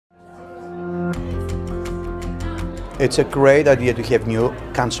It's a great idea to have new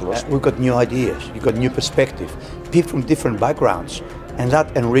councillors. We've got new ideas, you've got new perspective, people from different backgrounds, and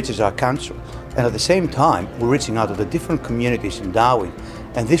that enriches our council. And at the same time, we're reaching out to the different communities in Darwin,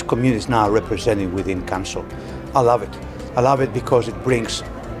 and these communities now are represented within council. I love it. I love it because it brings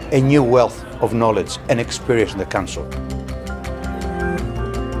a new wealth of knowledge and experience in the council.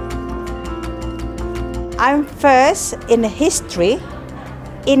 I'm first in history,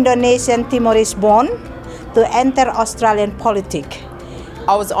 Indonesian Timorese born, to enter Australian politics.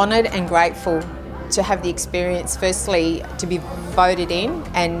 I was honoured and grateful to have the experience, firstly to be voted in,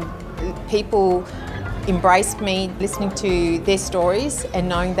 and people embraced me, listening to their stories and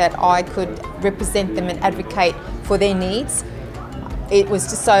knowing that I could represent them and advocate for their needs. It was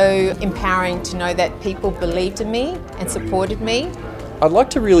just so empowering to know that people believed in me and supported me. I'd like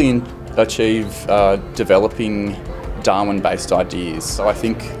to really achieve developing Darwin-based ideas. So I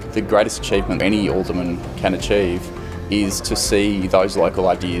think the greatest achievement any alderman can achieve is to see those local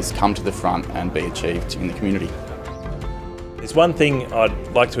ideas come to the front and be achieved in the community. There's one thing I'd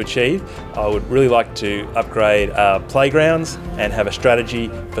like to achieve. I would really like to upgrade our playgrounds and have a strategy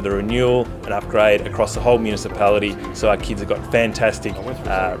for the renewal and upgrade across the whole municipality so our kids have got fantastic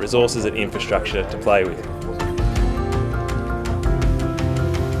resources and infrastructure to play with.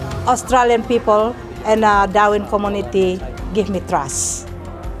 Australian people and Darwin community give me trust,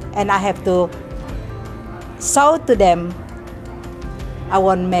 and I have to show to them I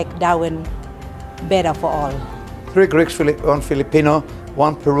want to make Darwin better for all. 3 Greeks, 1 Filipino,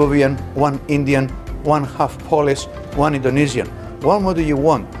 1 Peruvian, 1 Indian, 1 half Polish, 1 Indonesian. What more do you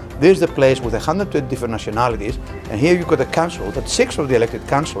want? This is the place with 120 different nationalities, and here you've got a council that 6 of the elected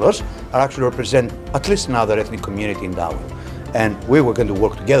councillors are actually represent at least another ethnic community in Darwin. And we were going to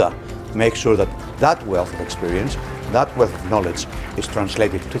work together to make sure that that wealth of experience, that wealth of knowledge is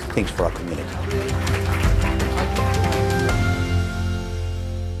translated to things for our community.